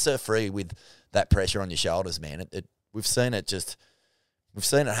can't surf free with that pressure on your shoulders, man. We've seen it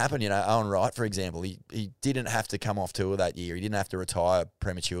happen. Owen Wright, for example, he didn't have to come off tour that year. He didn't have to retire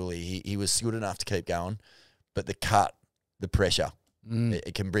prematurely. He was good enough to keep going, but the cut, the pressure,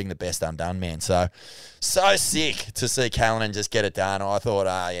 it can bring the best undone, man. So sick to see Callanan just get it done. I thought,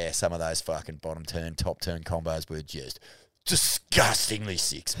 some of those fucking bottom turn, top turn combos were just disgustingly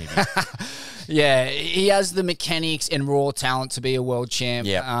sick, maybe. Yeah, he has the mechanics and raw talent to be a world champ.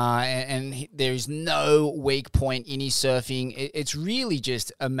 Yep. And there is no weak point in his surfing. It's really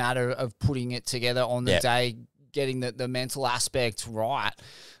just a matter of putting it together on the day, getting the mental aspect right.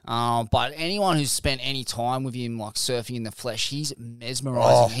 But anyone who's spent any time with him, like surfing in the flesh, he's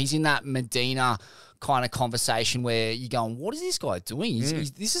mesmerizing. He's in that Medina kind of conversation where you're going, what is this guy doing?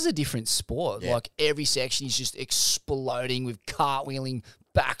 This is a different sport. Like every section he's just exploding with cartwheeling,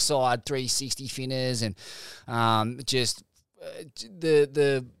 backside 360 finners, and just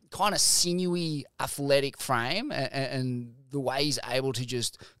the kind of sinewy athletic frame and the way he's able to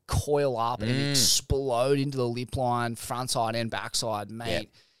just coil up and explode into the lip line, frontside and backside,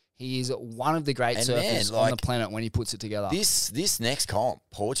 mate. He is one of the great surfers on the planet when he puts it together. This next comp,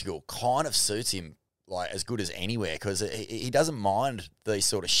 Portugal, kind of suits him like as good as anywhere because he doesn't mind these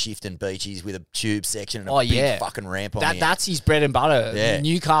sort of shifting beaches with a tube section and a big fucking ramp on it. That's his bread and butter. Yeah.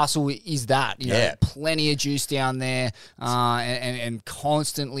 Newcastle is that. You know, plenty of juice down there and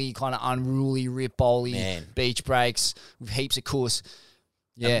constantly kind of unruly, rip-bowly beach breaks with heaps of course.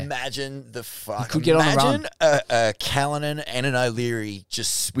 Yeah. Imagine the fuck. Could get on the run. a Callanan and an O'Leary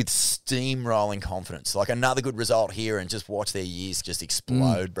just with steamrolling confidence. Like another good result here and just watch their years just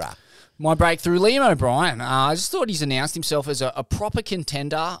explode, bruh. My breakthrough, Liam O'Brien. I just thought he's announced himself as a proper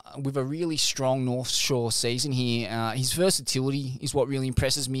contender with a really strong North Shore season here. His versatility is what really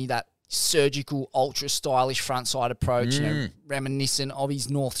impresses me, that surgical, ultra-stylish front-side approach, you know, reminiscent of his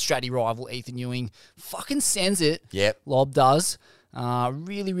North Stratty rival, Ethan Ewing. Fucking sends it. Yep. Lob does.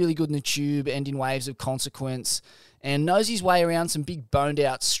 Really, really good in the tube and in waves of consequence. And knows his way around some big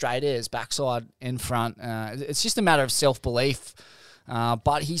boned-out straight airs, backside and front. It's just a matter of self-belief.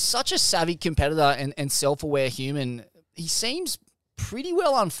 But he's such a savvy competitor and self-aware human. He seems pretty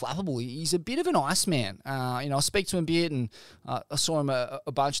well unflappable. He's a bit of an Iceman. You know, I speak to him a bit, and I saw him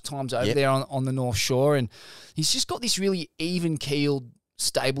a bunch of times over there on the North Shore, and he's just got this really even-keeled,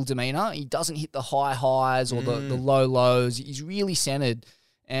 stable demeanour. He doesn't hit the high highs or the low lows. He's really centred.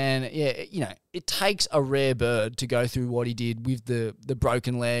 And, yeah, you know, it takes a rare bird to go through what he did with the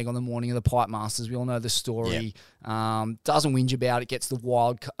broken leg on the morning of the Pipe Masters. We all know the story. Doesn't whinge about it,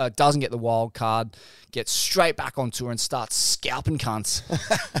 doesn't get the wild card, gets straight back on tour and starts scalping cunts.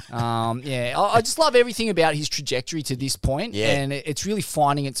 I just love everything about his trajectory to this point. And it's really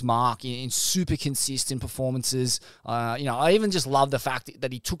finding its mark in super consistent performances. You know, I even just love the fact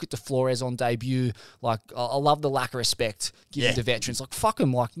that he took it to Flores on debut. Like, I love the lack of respect given to veterans. Like, fuck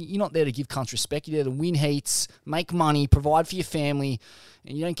him. Like, you're not there to give cunts respect. You're there to win heats, make money, provide for your family.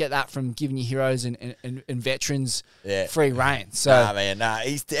 And you don't get that from giving your heroes and veterans free reign. So,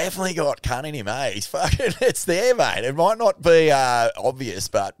 he's definitely got cunt in him, eh? He's fucking, it's there, mate. It might not be obvious,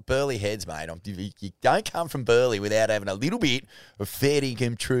 but Burleigh heads, mate. You don't come from Burleigh without having a little bit of fair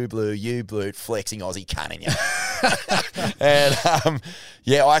dinkum, true blue, you blue, flexing Aussie cunt in you. And,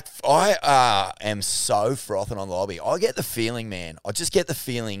 I am so frothing on the lobby. I get the feeling, man, I just get the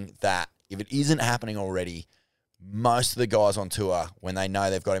feeling that if it isn't happening already, most of the guys on tour, when they know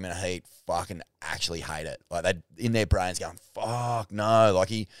they've got him in a heat, fucking actually hate it. Like, they in their brains going, fuck, no. Like,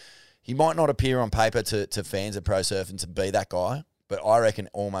 he might not appear on paper to fans of pro surfing to be that guy, but I reckon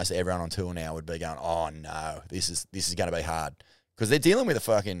almost everyone on tour now would be going, oh, no, this is going to be hard. Because they're dealing with a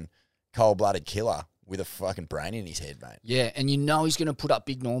fucking cold-blooded killer with a fucking brain in his head, mate. Yeah, and you know he's going to put up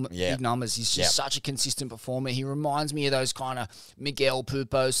big numbers. He's just such a consistent performer. He reminds me of those kind of Miguel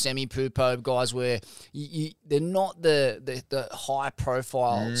Pupo, Semi-Pupo guys where they're not the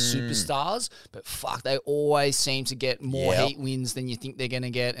high-profile superstars, but fuck, they always seem to get more heat wins than you think they're going to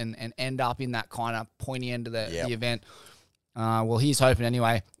get and end up in that kind of pointy end of the event. Well, he's hoping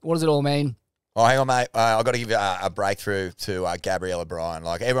anyway. What does it all mean? Oh, hang on, mate. I've got to give a breakthrough to Gabrielle O'Brien.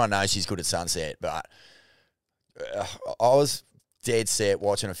 Like, everyone knows she's good at sunset, but I was dead set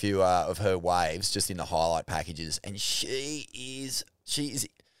watching a few of her waves just in the highlight packages, and she's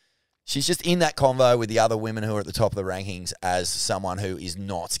just in that convo with the other women who are at the top of the rankings as someone who is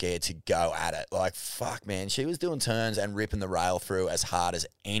not scared to go at it. Like, fuck, man. She was doing turns and ripping the rail through as hard as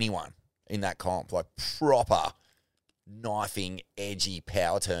anyone in that comp. Like, proper knifing, edgy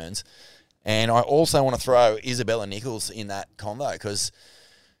power turns. And I also want to throw Isabella Nichols in that convo because,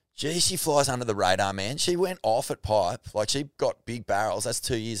 geez, she flies under the radar, man. She went off at Pipe. Like, she got big barrels. That's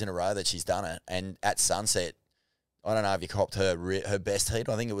 2 years in a row that she's done it. And at Sunset, I don't know if you copped her best heat.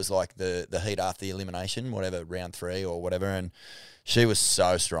 I think it was like the heat after the elimination, whatever, round 3 or whatever. And she was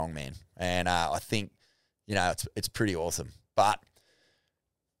so strong, man. And I think, you know, it's pretty awesome. But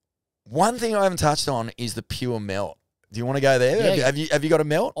one thing I haven't touched on is the pure melt. Do you want to go there? Yeah. Have you got a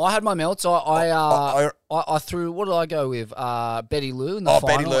melt? I had my melts. I threw. What did I go with? Betty Lou in the final.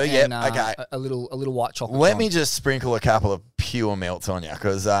 Betty Lou. And, okay. A little white chocolate. Let me just sprinkle a couple of pure melts on you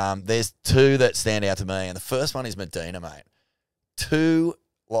because there's two that stand out to me, and the first one is Medina, mate. 2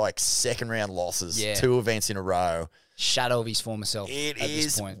 like second round losses, 2 events in a row. Shadow of his former self. It at is.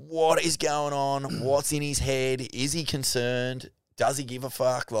 This point. What is going on? What's in his head? Is he concerned? Does he give a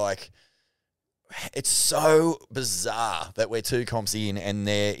fuck? Like, it's so bizarre that we're 2 comps in and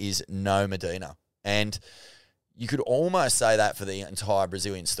there is no Medina. And you could almost say that for the entire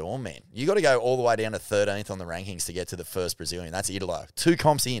Brazilian Storm, man. You got to go all the way down to 13th on the rankings to get to the first Brazilian. That's Italo. 2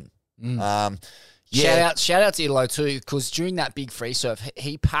 comps in. Shout out to Italo too, because during that big free surf,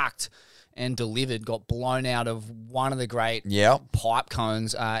 he packed and delivered. Got blown out of one of the great pipe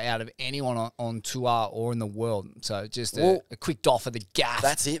cones out of anyone on tour or in the world. So just a quick doff of the gaff.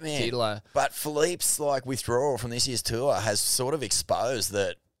 That's it, man. Titolo. But Philippe's withdrawal from this year's tour has sort of exposed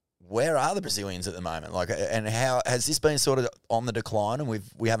that where are the Brazilians at the moment? And how has this been sort of on the decline? And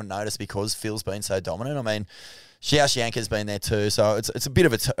we haven't noticed because Phil's been so dominant. I mean, Xiaoxianca's been there too, so it's a bit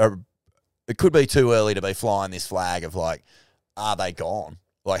of it could be too early to be flying this flag of are they gone?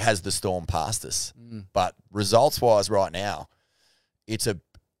 Has the storm passed us? But results wise, right now, it's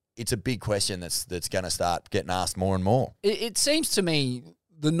a big question that's going to start getting asked more and more. It seems to me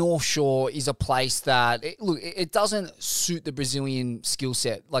the North Shore is a place that it doesn't suit the Brazilian skill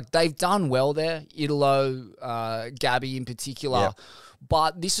set. They've done well there, Italo, Gabby in particular. Yep.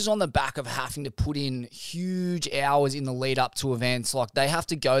 But this is on the back of having to put in huge hours in the lead up to events. They have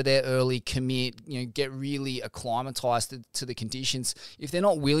to go there early, commit, get really acclimatized to the conditions. If they're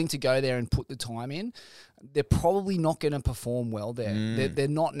not willing to go there and put the time in, they're probably not going to perform well there. They're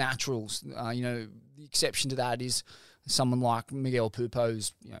not naturals. The exception to that is someone like Miguel Pupo,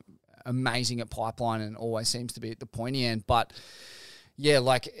 who's amazing at pipeline and always seems to be at the pointy end. But yeah,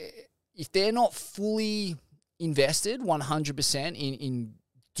 if they're not fully invested 100% in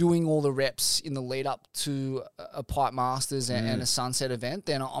doing all the reps in the lead up to a Pipe Masters and a Sunset event,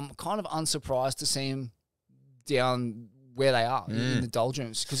 then I'm kind of unsurprised to see them down where they are in the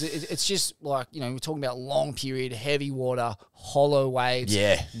doldrums, because it's just we're talking about long period, heavy water, hollow waves,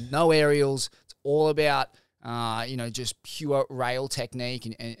 no aerials. It's all about just pure rail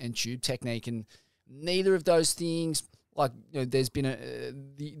technique and tube technique, and neither of those things. There's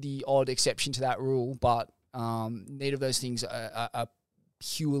been the odd exception to that rule, but neither of those things are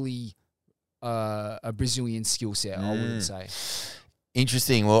purely a Brazilian skill set, I wouldn't say.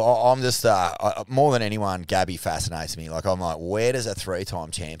 Interesting. Well, I'm just, more than anyone, Gabby fascinates me. I'm where does a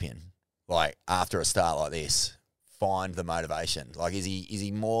 3-time champion, after a start like this, find the motivation? Is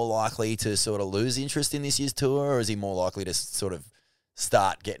he more likely to sort of lose interest in this year's tour, or is he more likely to sort of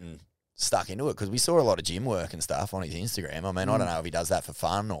start getting stuck into it? Because we saw a lot of gym work and stuff on his Instagram. I mean, I don't know if he does that for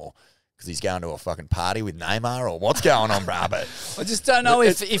fun or because he's going to a fucking party with Neymar or what's going on, bruh. But I just don't know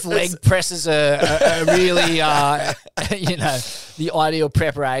if leg presses are really, the ideal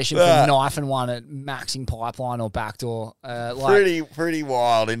preparation for knife and one at maxing pipeline or backdoor. Pretty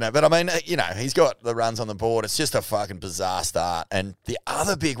wild, isn't it? But I mean, he's got the runs on the board. It's just a fucking bizarre start. And the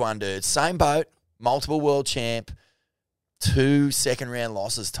other big one, dude, same boat, multiple world champ, 2 second-round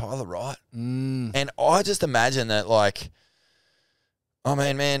losses, Tyler Wright. And I just imagine that,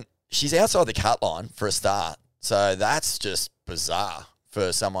 man, she's outside the cut line for a start. So that's just bizarre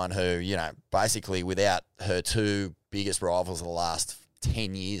for someone who, basically without her 2 biggest rivals of the last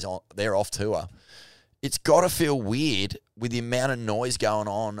 10 years, they're off tour. It's got to feel weird with the amount of noise going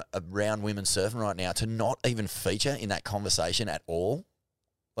on around women's surfing right now to not even feature in that conversation at all.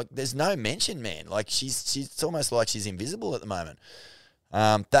 There's no mention, man. It's almost like she's invisible at the moment.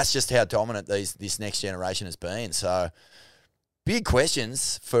 That's just how dominant this next generation has been. So big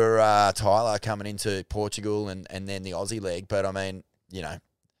questions for Tyler coming into Portugal and then the Aussie leg. But, I mean,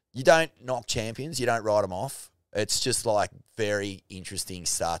 you don't knock champions. You don't write them off. It's just very interesting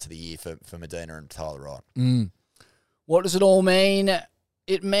start to the year for Medina and Tyler Wright. What does it all mean?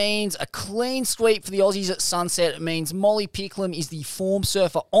 It means a clean sweep for the Aussies at Sunset. It means Molly Picklum is the form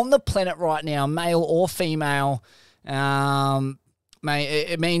surfer on the planet right now, male or female.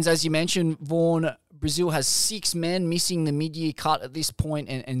 It means, as you mentioned, Vaughan, Brazil has 6 men missing the mid-year cut at this point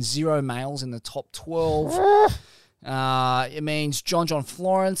and 0 males in the top 12. It means John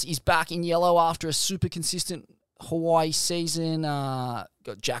Florence is back in yellow after a super consistent Hawaii season.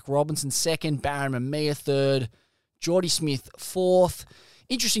 Got Jack Robinson second, Barron Mamiya third, Geordie Smith fourth.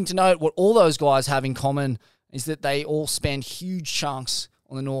 Interesting to note what all those guys have in common is that they all spend huge chunks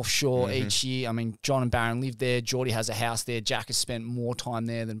on the North Shore each year. I mean, John and Barron live there. Geordie has a house there. Jack has spent more time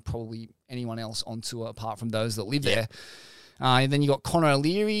there than probably anyone else on tour apart from those that live there. And then you got Connor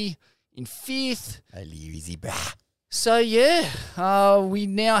O'Leary in 5th. O'Leary's brah. So, we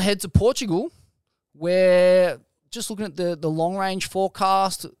now head to Portugal, where just looking at the long-range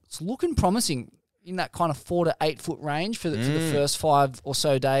forecast, it's looking promising in that kind of 4 to 8 foot range for the first 5 or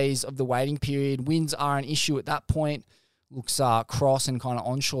so days of the waiting period. Winds are an issue at that point. Looks cross and kind of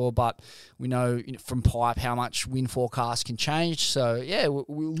onshore, but we know from pipe how much wind forecast can change. So,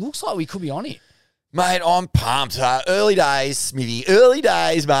 looks like we could be on it. Mate, I'm pumped. Early days, Smithy. Early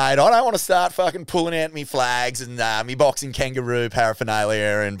days, mate. I don't want to start fucking pulling out me flags and me boxing kangaroo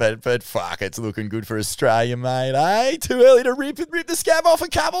paraphernalia, but fuck, it's looking good for Australia, mate. Hey, too early to rip the scab off a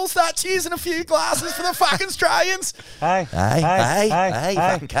couple. Start cheersing a few glasses for the fucking Australians. Hey,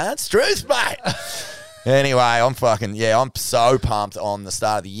 fucking cunts. Truth, mate. Anyway, I'm so pumped on the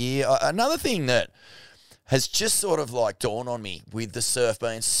start of the year. Another thing that has just sort of like dawned on me with the surf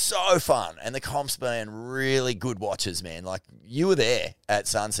being so fun and the comps being really good watches, man. Like, you were there at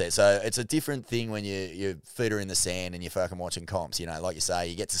sunset, so it's a different thing when your feet are in the sand and you're fucking watching comps. You know, like you say,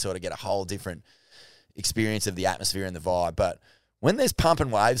 you get to sort of get a whole different experience of the atmosphere and the vibe. But when there's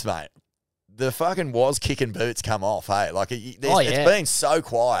pumping waves, mate, the fucking was kicking boots come off, hey? Like, it's been so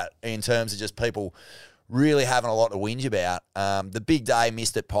quiet in terms of just people really having a lot to whinge about. The big day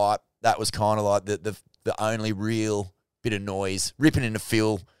missed at Pipe. That was kind of like the only real bit of noise. Ripping into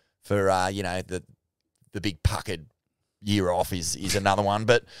Phil for, the big puckered year off is another one.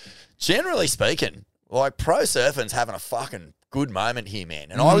 But generally speaking, like, pro surfing's having a fucking good moment here, man.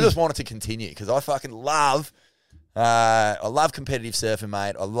 And I just want it to continue because I fucking love competitive surfing,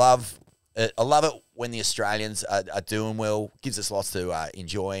 mate. I love it when the Australians are doing well. Gives us lots to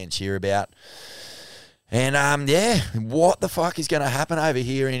enjoy and cheer about. And, what the fuck is going to happen over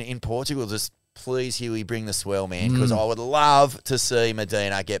here in Portugal? Just please, Huey, bring the swell, man, because I would love to see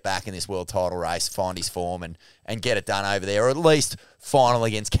Medina get back in this world title race, find his form and get it done over there, or at least final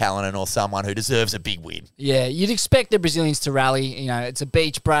against Callanan or someone who deserves a big win. Yeah, you'd expect the Brazilians to rally. You know, it's a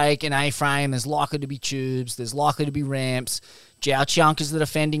beach break, an A-frame. There's likely to be tubes. There's likely to be ramps. Jiao Chunk is the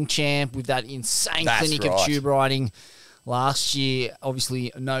defending champ with that insane clinic of tube riding last year.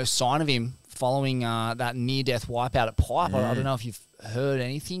 Obviously, no sign of him following that near-death wipeout at Pipe. I don't know if you've heard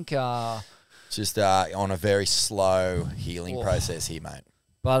anything. Just on a very slow healing process here, mate.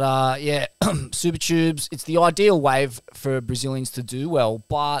 But, Super Tubes, it's the ideal wave for Brazilians to do well,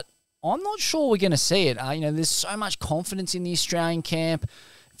 but I'm not sure we're going to see it. There's so much confidence in the Australian camp.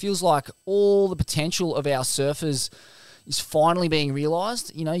 It feels like all the potential of our surfers is finally being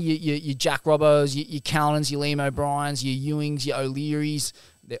realised. You know, your Jack Robbos, your Callanans, your Liam O'Briens, your Ewings, your O'Learys,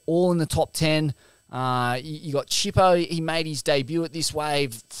 they're all in the top 10. You got Chippo. He made his debut at this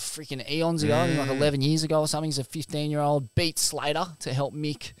wave freaking eons ago, like 11 years ago or something. He's a 15-year-old. Beat Slater to help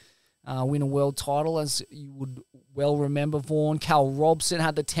Mick win a world title, as you would well remember, Vaughan. Cal Robson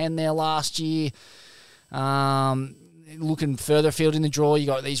had the 10 there last year. Looking further afield in the draw, you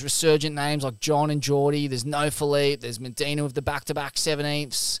got these resurgent names like John and Geordie. There's No Philippe. There's Medina with the back-to-back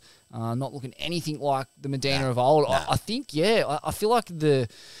 17ths. Not looking anything like the Medina of old. I think, I feel like the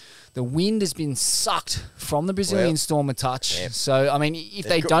wind has been sucked from the Brazilian Storm a touch. Yep. So, I mean, if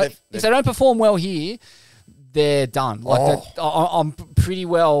they don't perform well here, they're done. I'm pretty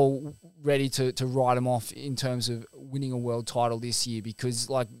well ready to write them off in terms of winning a world title this year, because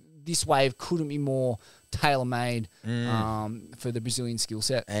like this wave couldn't be more tailor-made for the Brazilian skill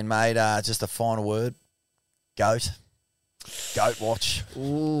set. And mate, just a final word: goat watch.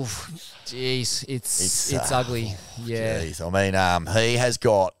 Ooh, jeez, it's ugly. Yeah, geez. I mean, he has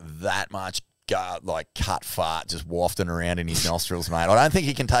got that much cut fart just wafting around in his nostrils, mate. I don't think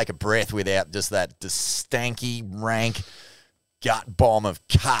he can take a breath without just that stanky, rank gut bomb of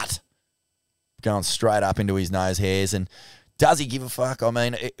cut going straight up into his nose hairs. And does he give a fuck? I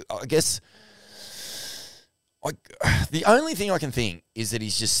mean, I guess the only thing I can think is that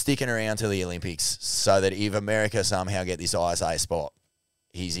he's just sticking around to the Olympics so that if America somehow get this ISA spot,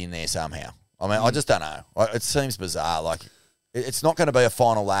 he's in there somehow. I mean, I just don't know. It seems bizarre. Like, it's not going to be a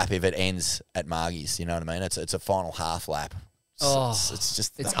final lap if it ends at Margie's. You know what I mean? It's a final half lap.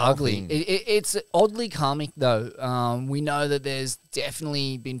 It's ugly. It's oddly comic though. We know that there's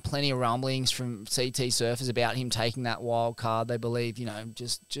definitely been plenty of rumblings from CT surfers about him taking that wild card. They believe,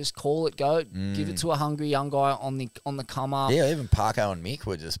 just call it goat, give it to a hungry young guy on the come up. Yeah, even Parko and Mick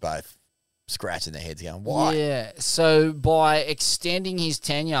were just both scratching their heads going, why? Yeah. So by extending his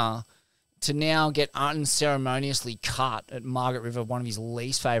tenure to now get unceremoniously cut at Margaret River, one of his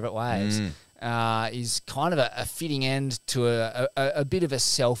least favourite waves. Is kind of a fitting end to a bit of a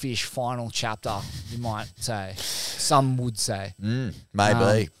selfish final chapter, you might say. Some would say.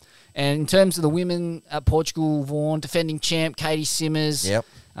 Maybe. And in terms of the women at Portugal, Vaughan, defending champ, Katie Simmers. Yep.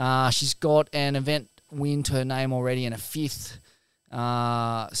 She's got an event win to her name already and a fifth.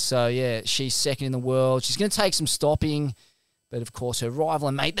 She's second in the world. She's going to take some stopping. But, of course, her rival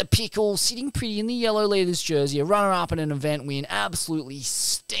and mate, the Pickle, sitting pretty in the yellow leaders jersey, a runner-up and an event win, absolutely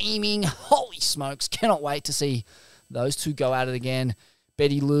steaming. Holy smokes, cannot wait to see those two go at it again.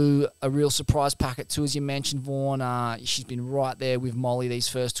 Betty Lou, a real surprise packet too, as you mentioned, Vaughan. She's been right there with Molly these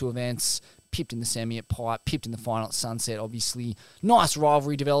first two events. pipped in the semi at Pipe, pipped in the final at Sunset, obviously. Nice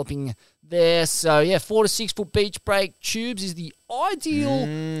rivalry developing there. So, yeah, 4 to 6 foot beach break tubes is the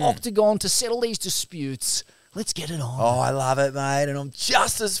ideal octagon to settle these disputes. Let's get it on. Oh, I love it, mate. And I'm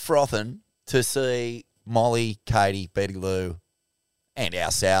just as frothing to see Molly, Katie, Betty Lou, and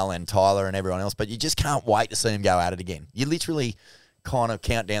our Sal and Tyler and everyone else, but you just can't wait to see them go at it again. You literally kind of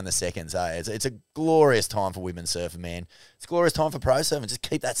count down the seconds. It's a glorious time for women's surfing, man. It's a glorious time for pro surfing. Just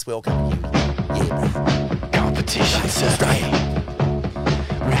keep that swell coming. Yeah, bro. Competition surfing.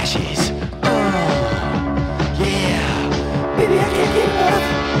 Rashes. Oh, yeah. Baby, I can't get enough.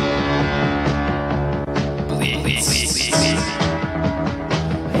 Blitzed.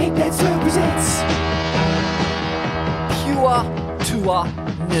 Ain't that surf presents Pure tour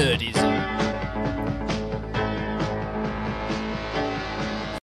nerdism.